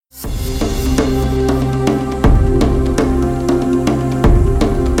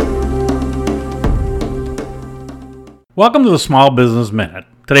Welcome to the Small Business Minute.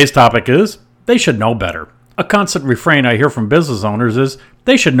 Today's topic is, they should know better. A constant refrain I hear from business owners is,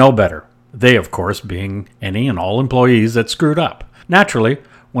 they should know better. They, of course, being any and all employees that screwed up. Naturally,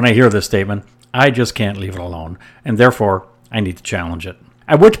 when I hear this statement, I just can't leave it alone, and therefore, I need to challenge it.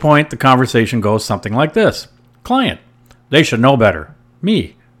 At which point, the conversation goes something like this. Client, they should know better.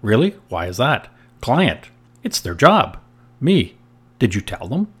 Me, really? Why is that? Client, it's their job. Me, did you tell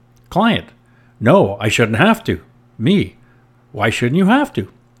them? Client, no, I shouldn't have to. Me, why shouldn't you have to?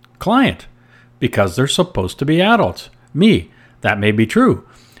 Client, because they're supposed to be adults. Me, that may be true,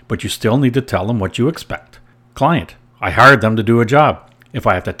 but you still need to tell them what you expect. Client, I hired them to do a job. If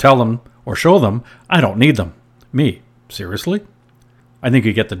I have to tell them or show them, I don't need them. Me, seriously? I think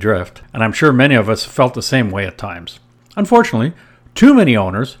you get the drift, and I'm sure many of us felt the same way at times. Unfortunately, too many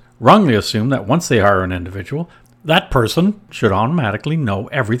owners wrongly assume that once they hire an individual, that person should automatically know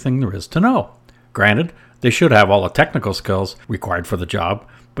everything there is to know. Granted, they should have all the technical skills required for the job,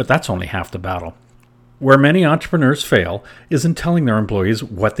 but that's only half the battle. Where many entrepreneurs fail is in telling their employees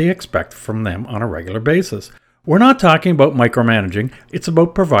what they expect from them on a regular basis. We're not talking about micromanaging, it's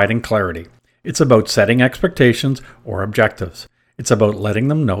about providing clarity. It's about setting expectations or objectives. It's about letting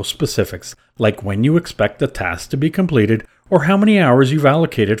them know specifics, like when you expect a task to be completed, or how many hours you've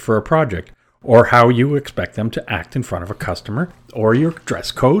allocated for a project, or how you expect them to act in front of a customer, or your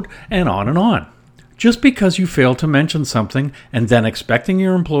dress code, and on and on. Just because you fail to mention something and then expecting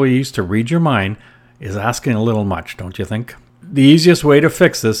your employees to read your mind is asking a little much, don't you think? The easiest way to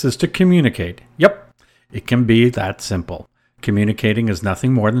fix this is to communicate. Yep, it can be that simple. Communicating is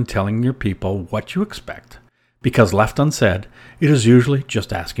nothing more than telling your people what you expect, because left unsaid, it is usually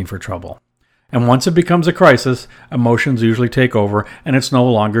just asking for trouble. And once it becomes a crisis, emotions usually take over and it's no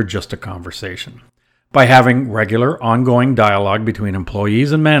longer just a conversation. By having regular, ongoing dialogue between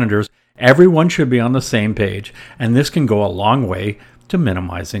employees and managers, everyone should be on the same page, and this can go a long way to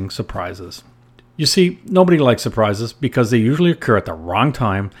minimizing surprises. You see, nobody likes surprises because they usually occur at the wrong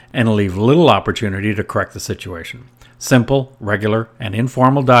time and leave little opportunity to correct the situation. Simple, regular, and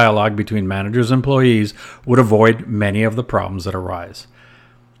informal dialogue between managers and employees would avoid many of the problems that arise.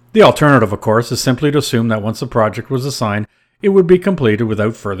 The alternative, of course, is simply to assume that once the project was assigned, it would be completed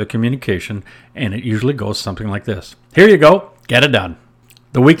without further communication, and it usually goes something like this. Here you go, get it done.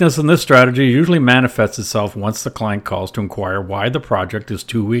 The weakness in this strategy usually manifests itself once the client calls to inquire why the project is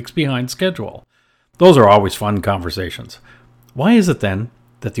 2 weeks behind schedule. Those are always fun conversations. Why is it then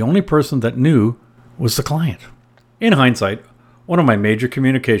that the only person that knew was the client? In hindsight, one of my major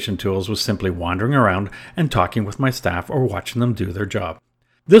communication tools was simply wandering around and talking with my staff or watching them do their job.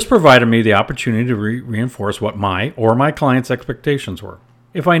 This provided me the opportunity to reinforce what my or my client's expectations were.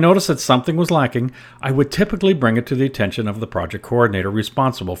 If I noticed that something was lacking, I would typically bring it to the attention of the project coordinator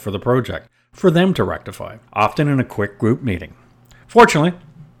responsible for the project, for them to rectify, often in a quick group meeting. Fortunately,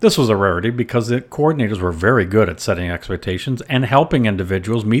 this was a rarity because the coordinators were very good at setting expectations and helping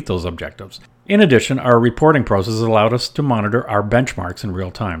individuals meet those objectives. In addition, our reporting process allowed us to monitor our benchmarks in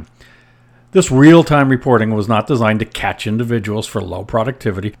real time. This real-time reporting was not designed to catch individuals for low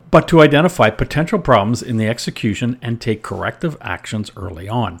productivity, but to identify potential problems in the execution and take corrective actions early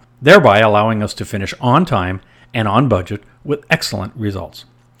on, thereby allowing us to finish on time and on budget with excellent results.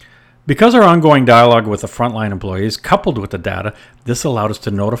 Because our ongoing dialogue with the frontline employees coupled with the data, this allowed us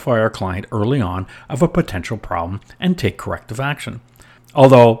to notify our client early on of a potential problem and take corrective action.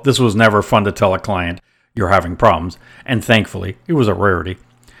 Although this was never fun to tell a client, you're having problems, and thankfully it was a rarity.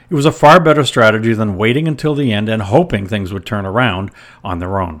 It was a far better strategy than waiting until the end and hoping things would turn around on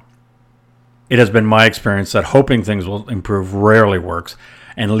their own. It has been my experience that hoping things will improve rarely works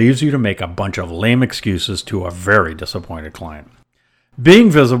and leaves you to make a bunch of lame excuses to a very disappointed client. Being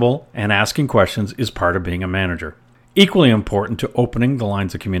visible and asking questions is part of being a manager. Equally important to opening the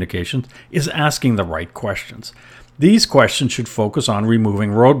lines of communication is asking the right questions. These questions should focus on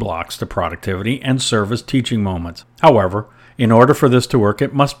removing roadblocks to productivity and serve as teaching moments. However, in order for this to work,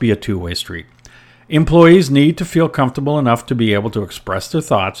 it must be a two-way street. Employees need to feel comfortable enough to be able to express their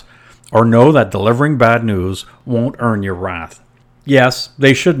thoughts or know that delivering bad news won't earn your wrath. Yes,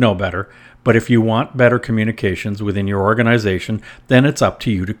 they should know better, but if you want better communications within your organization, then it's up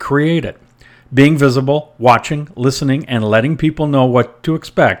to you to create it. Being visible, watching, listening, and letting people know what to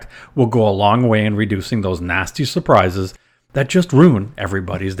expect will go a long way in reducing those nasty surprises that just ruin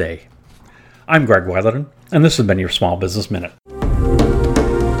everybody's day. I'm Greg Weatherden, and this has been your Small Business Minute.